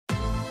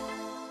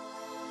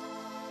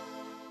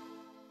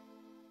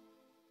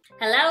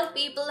Hello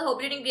people,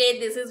 hope you're doing great.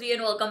 This is Ryu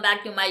and welcome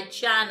back to my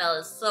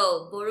channel.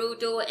 So,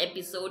 Boruto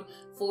episode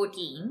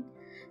 14.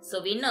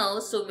 So we know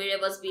Sumire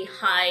was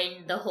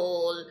behind the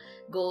whole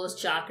ghost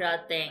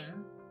chakra thing.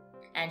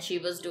 And she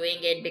was doing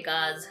it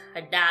because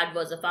her dad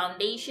was a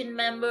foundation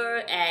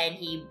member and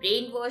he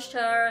brainwashed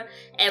her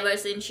ever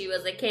since she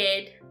was a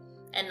kid.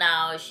 And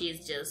now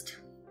she's just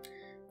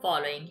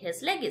following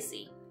his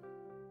legacy.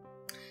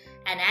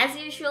 And as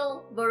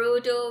usual,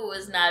 Boruto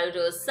was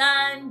Naruto's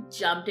son,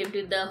 jumped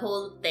into the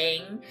whole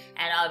thing,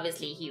 and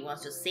obviously he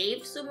wants to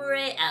save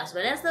Sumire as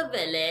well as the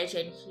village,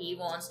 and he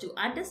wants to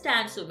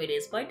understand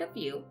Sumire's point of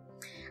view.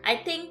 I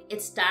think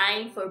it's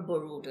time for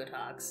Boruto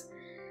talks.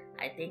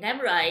 I think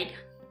I'm right,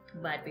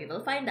 but we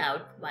will find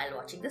out while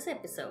watching this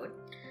episode.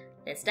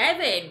 Let's dive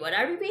in. What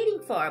are we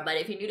waiting for? But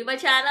if you're new to my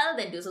channel,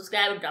 then do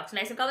subscribe and drop some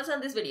likes and comments on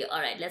this video.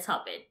 Alright, let's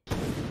hop in.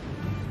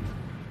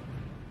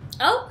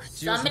 Oh,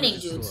 summoning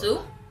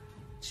jutsu.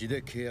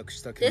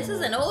 This is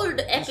an old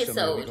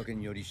episode.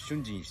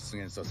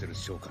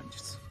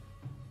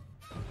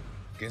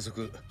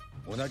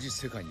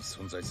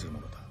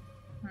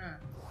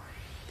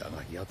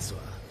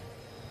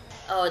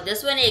 Oh,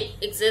 this one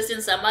exists in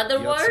some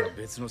other world?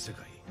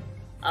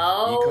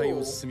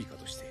 Oh.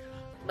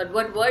 But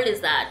what world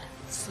is that?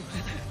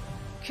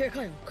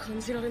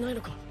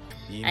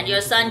 And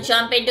your son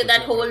jumped into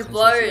that whole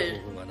world,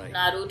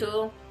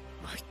 Naruto.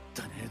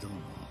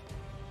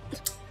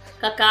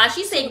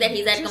 Kakashi saying that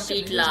he's at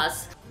complete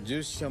loss.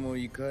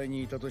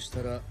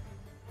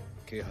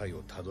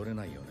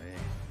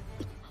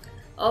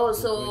 Oh,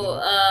 so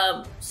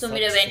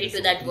Sumire went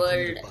into that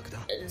world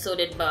and so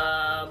did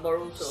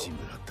Boruto. You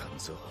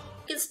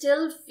can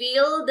still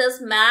feel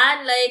this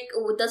man, like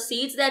the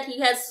seeds that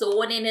he has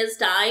sown in his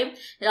time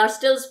are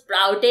still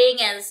sprouting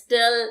and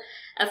still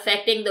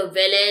affecting the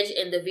village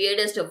in the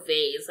weirdest of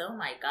ways. Oh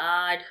my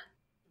god.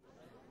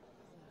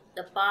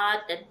 The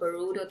part that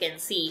Boruto can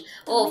see.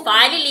 Oh,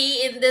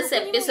 finally in this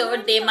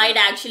episode they might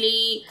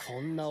actually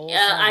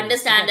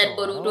understand that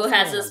Boruto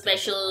has a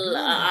special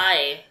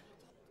eye.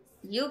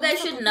 You guys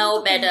should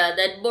know better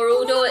that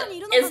Boruto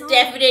is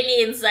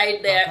definitely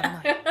inside there.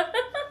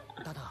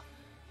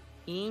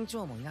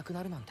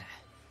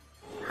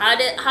 How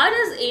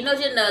does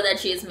Inojin know that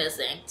she's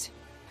missing?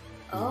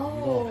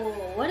 Oh,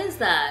 what is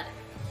that?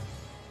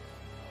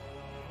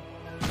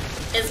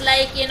 It's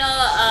like, you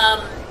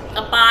know,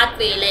 a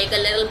pathway, like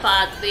a little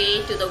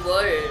pathway to the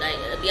world, like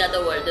the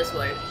other world, this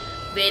world.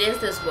 Where is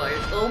this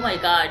world? Oh my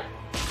god.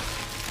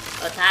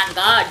 Oh, thank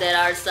god there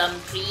are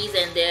some trees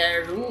and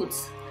their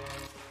roots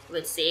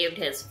which saved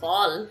his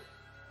fall.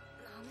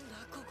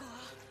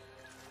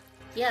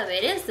 Yeah,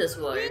 where is this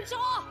world?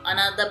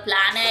 Another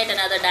planet,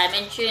 another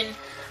dimension,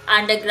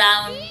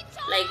 underground,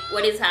 like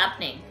what is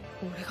happening?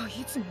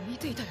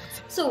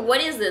 So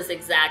what is this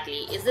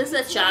exactly? Is this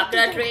a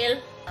chakra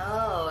trail?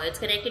 Oh, it's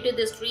connected to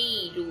this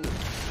tree root.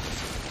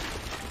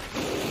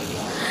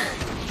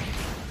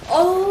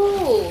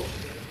 Oh!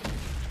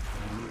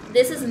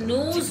 This is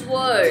Nu's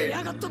world.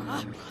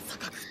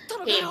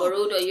 Hey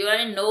Boruto, you are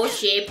in no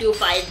shape to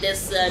fight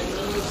this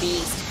new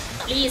beast.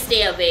 Please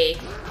stay away.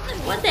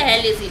 What the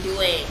hell is he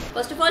doing?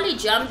 First of all, he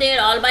jumped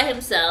there all by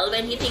himself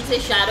and he thinks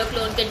his shadow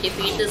clone can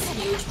defeat this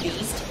huge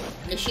beast.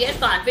 The sheer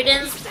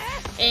confidence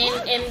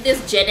in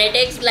this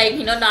genetics, like,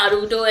 you know,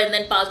 Naruto and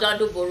then passed on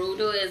to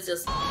Boruto is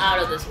just out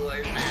of this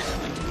world, man.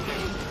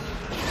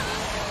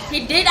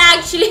 He did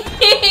actually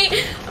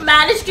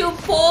manage to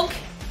poke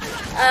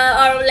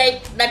or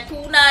like that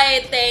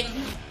kunai thing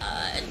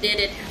did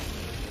it.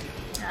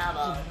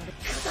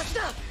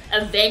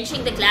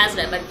 Avenging the class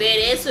rep, but where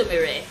is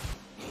Sumire?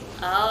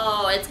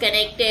 Oh, it's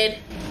connected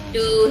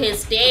to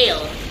his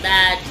tail.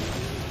 That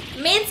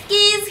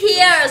Mitsuki is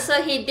here,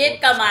 so he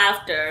did come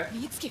after.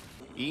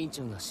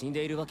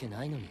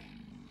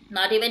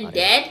 Not even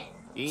dead?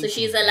 So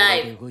she's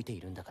alive.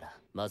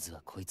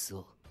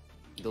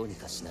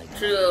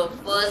 True.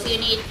 First you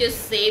need to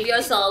save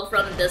yourself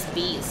from this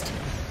beast.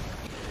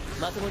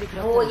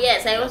 Oh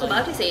yes, I was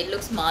about to say it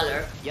looks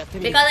smaller.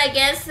 Because I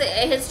guess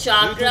his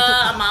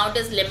chakra amount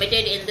is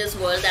limited in this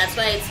world, that's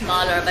why it's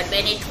smaller. But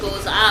when it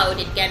goes out,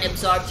 it can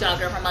absorb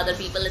chakra from other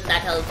people and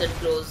that helps it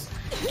grows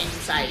in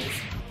size.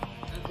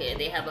 Okay,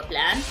 they have a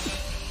plan.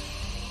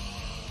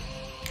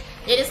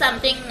 There is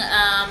something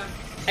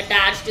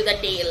attached to the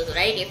tail,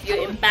 right? If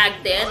you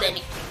impact there,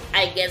 then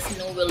I guess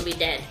Nu will be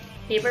dead.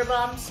 Paper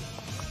bombs?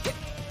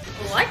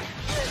 What?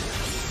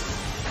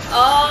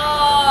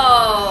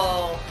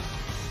 Oh!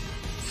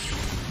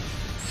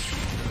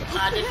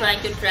 Are they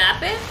trying to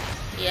trap it?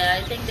 Yeah,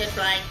 I think they're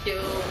trying to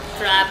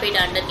trap it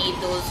underneath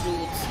those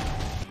roots.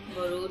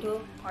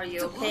 Boruto, are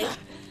you okay?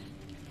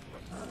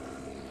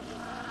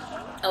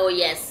 Oh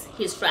yes,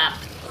 he's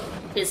trapped.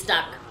 He's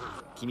stuck.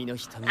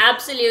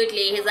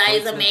 Absolutely, his eye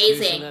is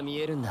amazing.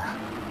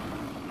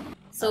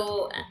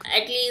 So,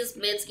 at least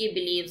Mitsuki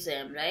believes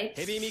him, right?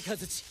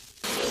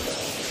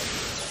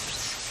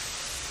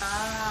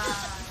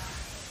 Ah.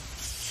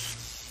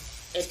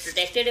 It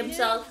protected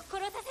himself.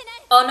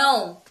 Oh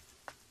no!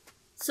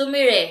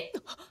 Sumire!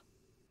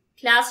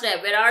 Class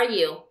rep, where are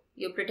you?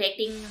 You're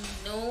protecting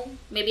No?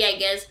 Maybe I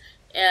guess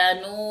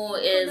No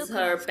is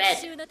her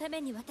pet.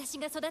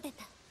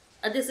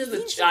 This is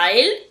a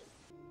child?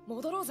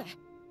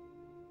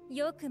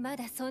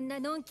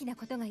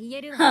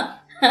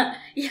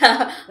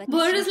 Yeah,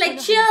 Boruto's like,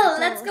 chill,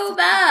 let's go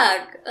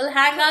back. We'll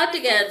hang out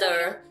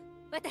together.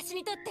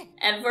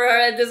 And for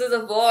her, this is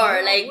a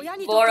war, like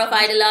war of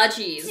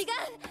ideologies.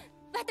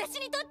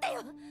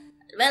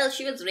 Well,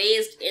 she was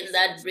raised in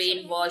that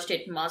brainwashed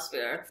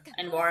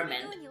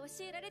environment.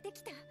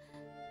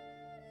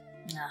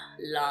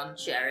 Long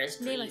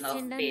cherished dream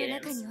of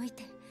parents.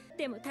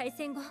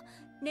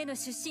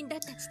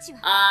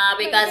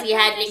 Because he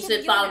had links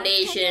with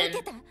Foundation.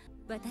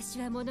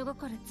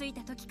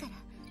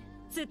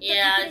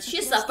 Yeah,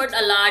 she suffered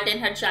a lot in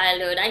her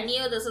childhood. I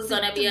knew this was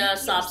gonna be a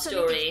sob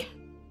story.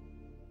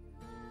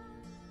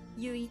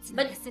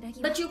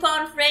 But you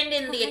found a friend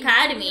in the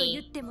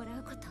academy.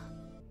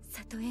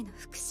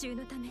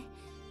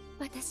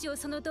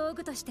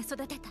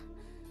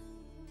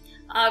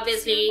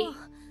 Obviously,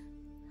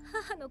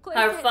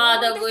 her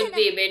father would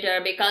be bitter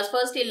because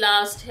first he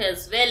lost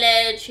his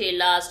village, he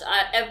lost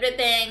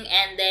everything,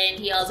 and then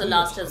he also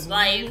lost his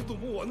wife.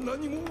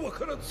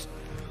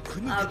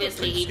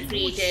 Obviously, he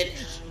treated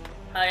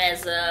her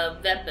as a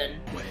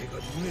weapon.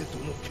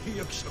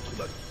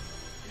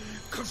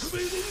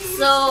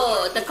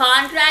 So, the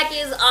contract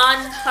is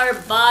on her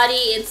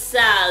body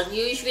itself.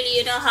 Usually,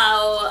 you know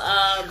how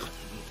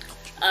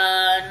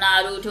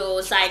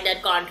Naruto signed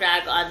that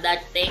contract on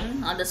that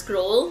thing, on the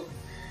scroll,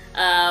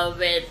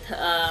 with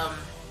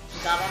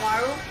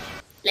Gamamaru?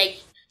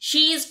 Like,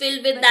 she is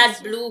filled with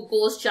that blue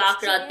ghost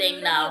chakra thing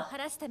now.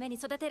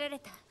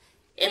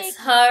 It's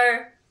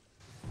her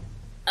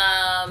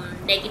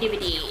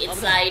negativity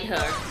inside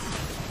her.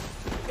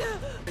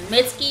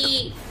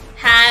 Mitsuki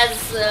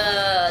has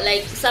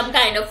like some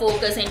kind of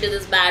focus into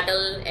this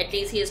battle. At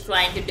least he is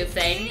trying to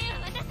defend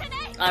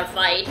or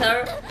fight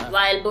her,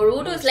 while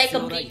Boruto is like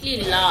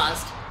completely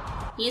lost.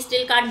 He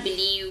still can't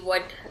believe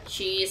what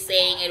she is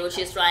saying and what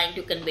she's trying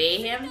to convey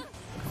him.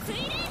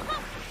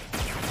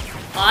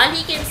 All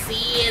he can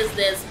see is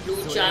this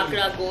blue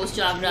chakra, ghost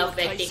chakra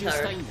affecting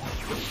her.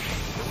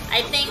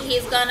 I think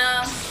he's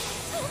gonna...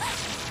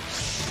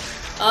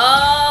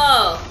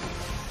 Oh!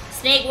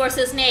 Snake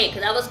versus snake.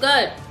 That was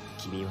good.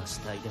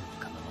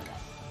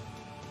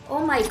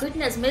 Oh my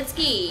goodness,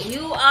 Mitsuki.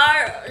 You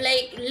are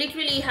like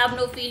literally have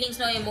no feelings,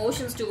 no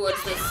emotions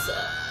towards this.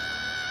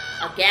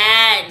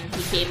 Again,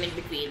 he came in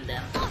between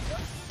them.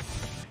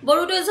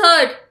 Boruto is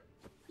hurt.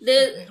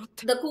 The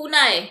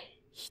kunai.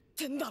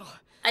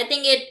 I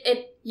think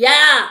it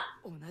yeah.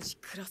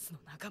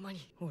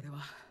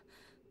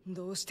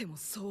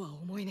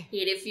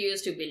 He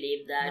refused to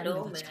believe that.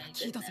 Oh my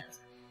goodness.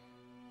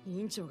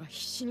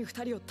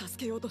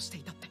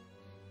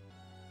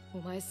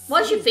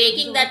 Was she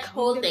faking that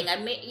whole thing?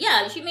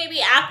 Yeah, she may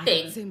be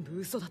acting.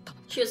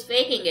 She was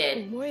faking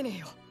it.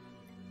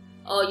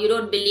 Oh, you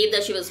don't believe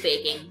that she was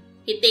faking.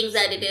 He thinks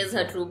that it is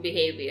her true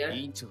behavior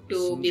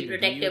to be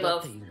protective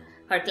of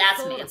her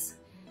classmates.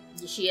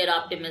 The sheer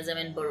optimism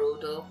in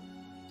Boruto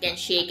can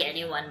shake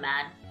anyone,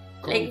 man.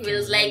 Like,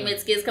 feels like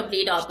Mitsuki is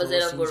complete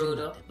opposite of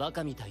Boruto.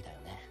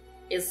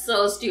 Is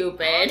so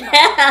stupid.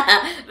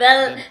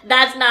 Well,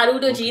 that's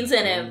Naruto genes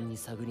in him.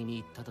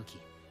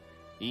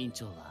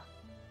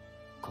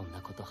 Oh,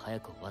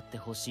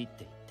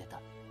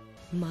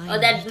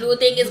 that blue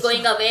thing is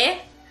going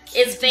away?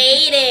 It's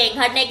fading.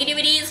 Her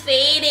negativity is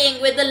fading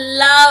with the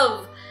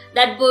love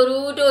that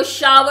Boruto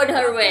showered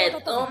her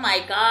with. Oh my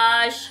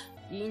gosh.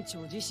 And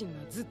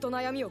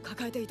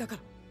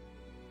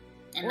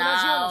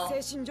now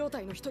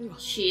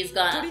she's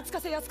gonna...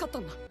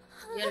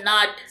 You're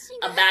not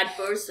a bad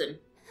person.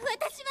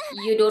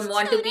 You don't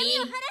want to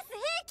be...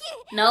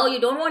 No, you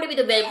don't want to be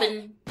the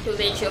weapon to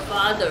avenge your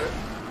father.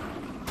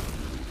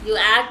 You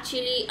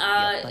actually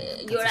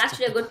you're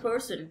actually a good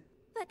person.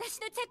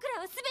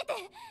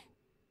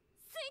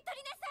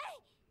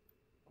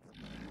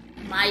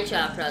 My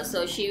chakra.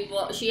 So she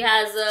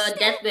has a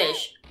death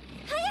wish.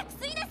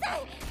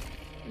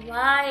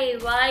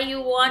 Why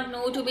you want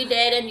No to be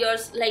dead and you're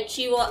like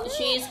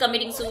she's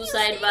committing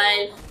suicide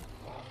while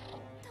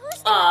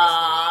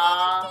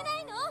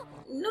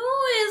No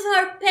is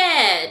her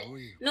pet.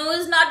 No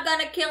is not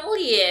gonna kill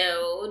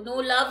you. No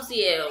loves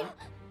you.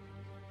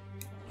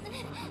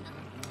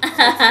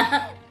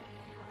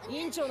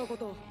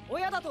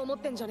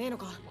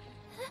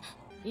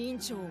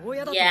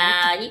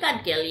 Yeah, he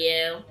can't kill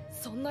you.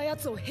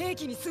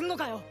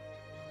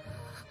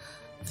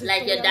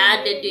 Like your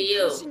dad did to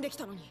you.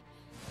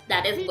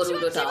 That is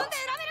Boruto talk.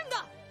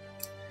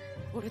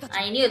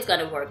 I knew it's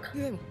gonna work.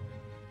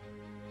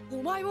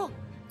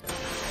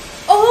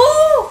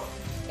 Oh!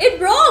 It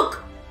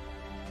broke!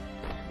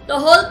 The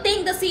whole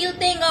thing, the seal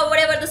thing or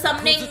whatever, the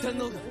summoning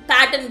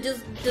pattern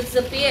just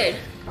disappeared.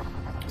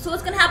 So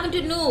what's gonna happen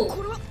to Nu?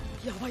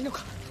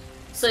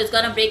 So it's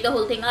gonna break the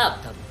whole thing up.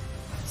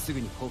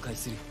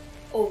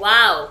 Oh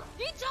wow.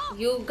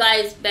 You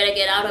guys better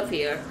get out of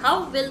here.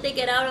 How will they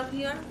get out of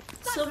here?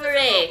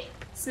 Sumire,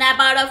 snap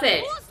out of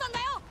it.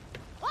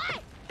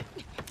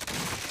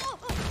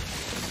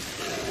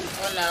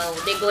 Oh no,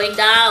 they're going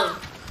down.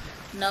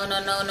 No,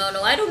 no, no, no,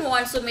 no. I don't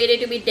want Sumire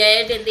to be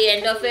dead in the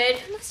end of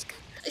it.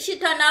 She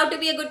turned out to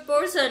be a good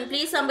person.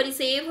 Please, somebody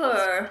save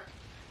her.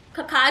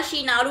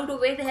 Kakashi, Naruto,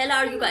 where the hell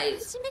are you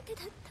guys?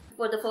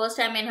 For the first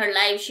time in her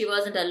life, she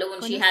wasn't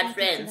alone. She had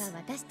friends.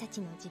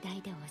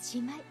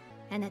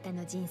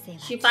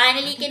 She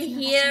finally can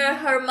hear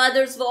her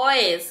mother's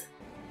voice.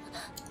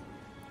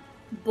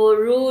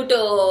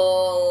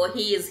 Boruto,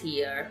 he is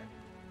here.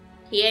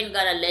 He ain't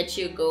gonna let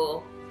you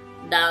go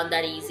down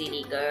that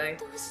easily, girl.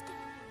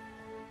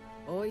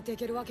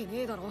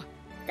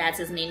 That's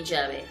his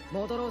ninja way.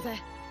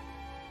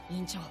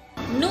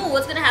 Nu,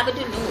 what's gonna happen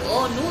to Nu?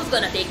 Oh, Nu's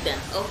gonna take them.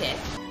 Okay.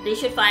 They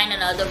should find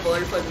another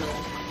world for Nu.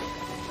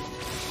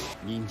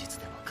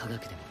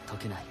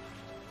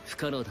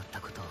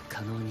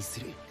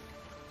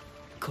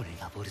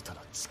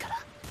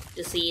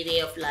 To see ray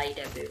of light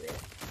everywhere.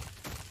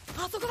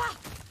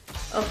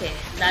 Okay,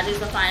 that is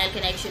the final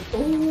connection. Oh,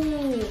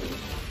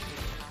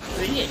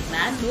 brilliant,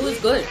 man. Nu is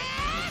good.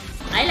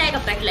 I like a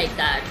pet like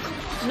that.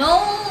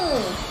 No!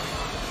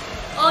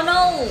 Oh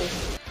no!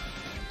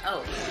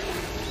 Oh.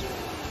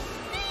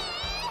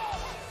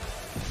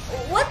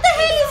 What the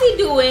hell is he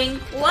doing?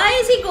 Why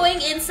is he going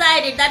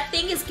inside it? That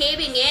thing is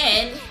caving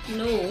in.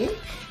 No.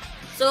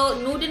 So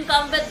Nu didn't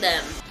come with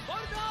them.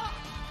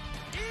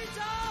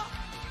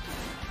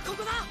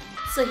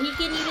 So he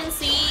can even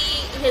see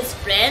his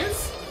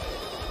friends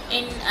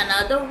in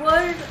another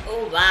world.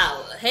 Oh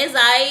wow. His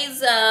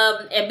eyes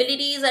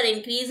abilities are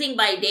increasing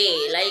by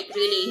day. Like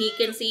really, he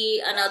can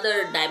see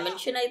another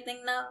dimension, I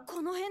think now.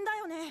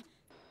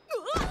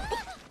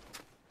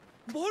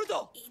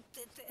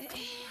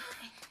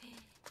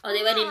 Oh,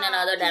 they were in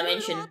another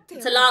dimension.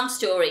 It's a long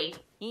story.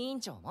 You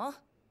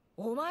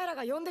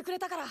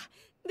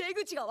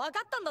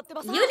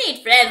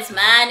need friends,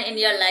 man, in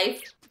your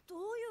life.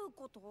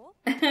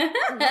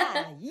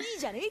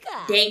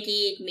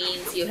 Denki, it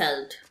means you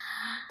helped.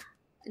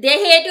 They're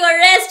here to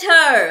arrest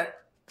her.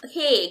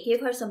 Hey,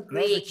 give her some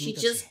break. She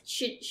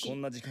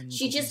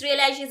just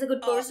realized she's a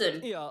good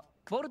person.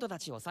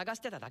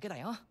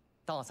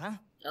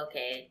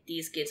 Okay,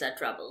 these kids are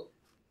trouble.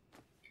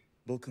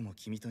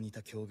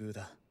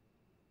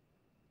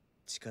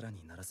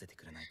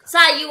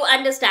 Sa, you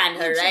understand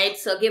her, right?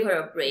 So give her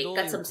a break.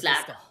 Cut some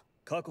slack.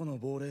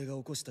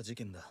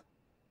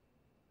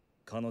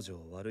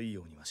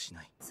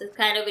 So it's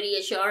kind of a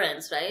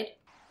reassurance, right?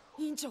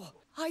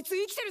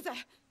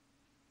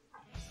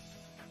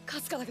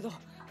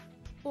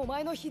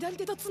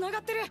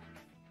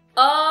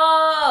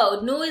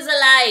 Oh, Nu is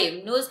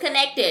alive. Nu is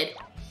connected.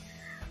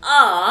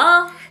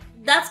 Aww,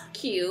 that's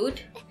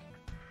cute.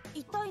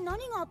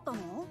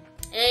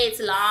 Hey, it's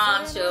a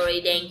long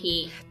story,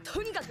 Denki.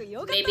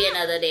 Maybe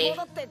another day.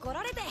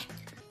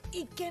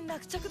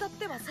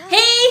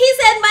 Hey, he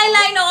said my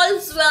line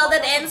all's well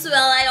that ends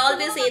well. I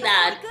always say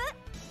that.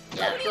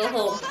 Yeah, go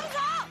home.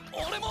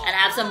 And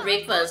have some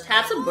breakfast.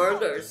 Have some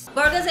burgers.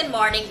 Burgers in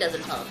morning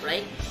doesn't help,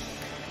 right?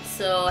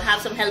 So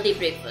have some healthy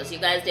breakfast. You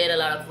guys did a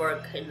lot of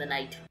work in the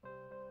night.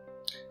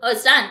 Oh,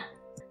 it's done.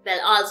 Well,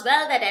 all's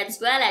well that ends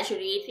well. I should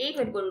reiterate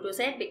what Boruto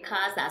said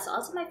because that's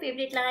also my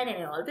favorite line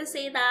and I always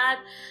say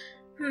that.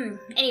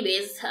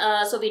 Anyways,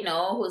 so we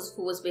know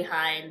who was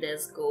behind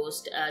this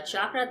ghost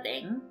chakra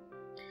thing.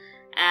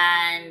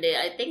 And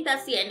I think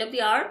that's the end of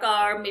the arc,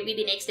 or maybe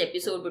the next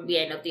episode would be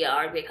end of the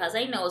arc because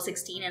I know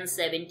 16 and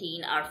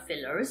 17 are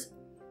fillers.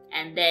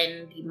 And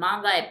then the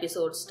manga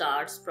episode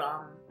starts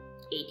from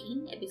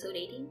 18, episode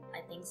 18,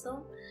 I think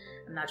so.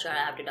 I'm not sure, I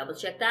have to double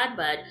check that,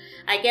 but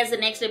I guess the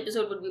next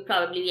episode would be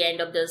probably the end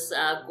of this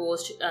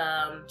ghost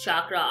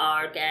chakra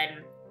arc,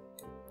 and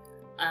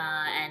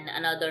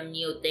another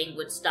new thing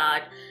would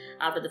start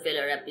after the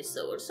filler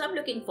episode. So I'm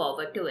looking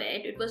forward to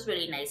it. It was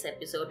really nice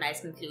episode,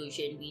 nice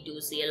conclusion. We do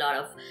see a lot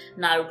of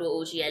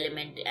Naruto OG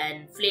element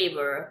and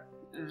flavor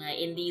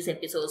in these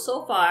episodes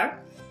so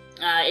far.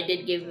 It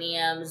did give me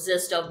a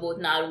zest of both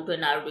Naruto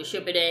and Naruto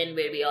Shippuden,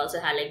 where we also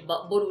had like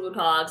Boruto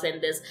talks and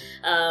this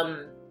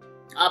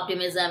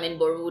optimism in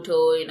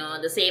Boruto, you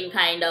know, the same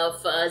kind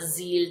of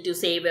zeal to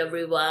save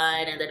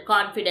everyone and that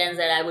confidence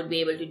that I would be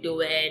able to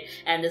do it,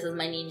 and this is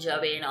my ninja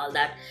way and all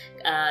that,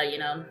 you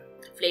know,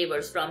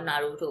 flavors from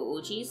Naruto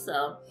OG.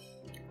 So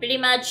pretty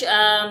much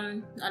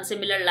on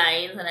similar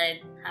lines,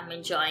 and I'm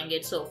enjoying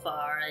it so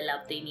far. I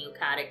love the new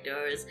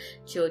characters.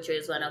 Chocho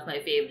is one of my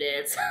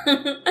favorites.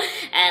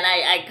 And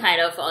I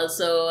kind of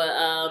also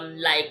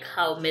like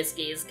how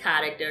Miski's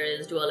character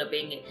is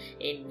developing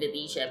with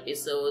each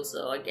episode.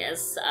 So I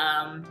guess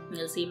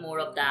we'll see more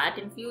of that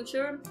in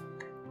future.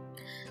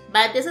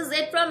 But this is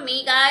it from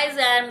me, guys,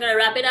 and I'm gonna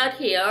wrap it out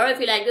here.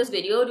 If you like this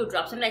video, do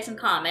drop some likes and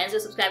comments.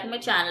 Do subscribe to my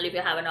channel if you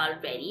haven't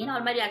already. And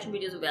all my reaction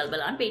videos are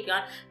available on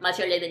Patreon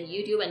much earlier than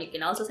YouTube. And you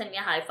can also send me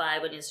a high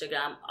five on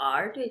Instagram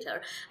or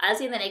Twitter. I'll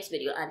see you in the next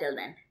video. Until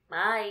then,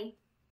 bye.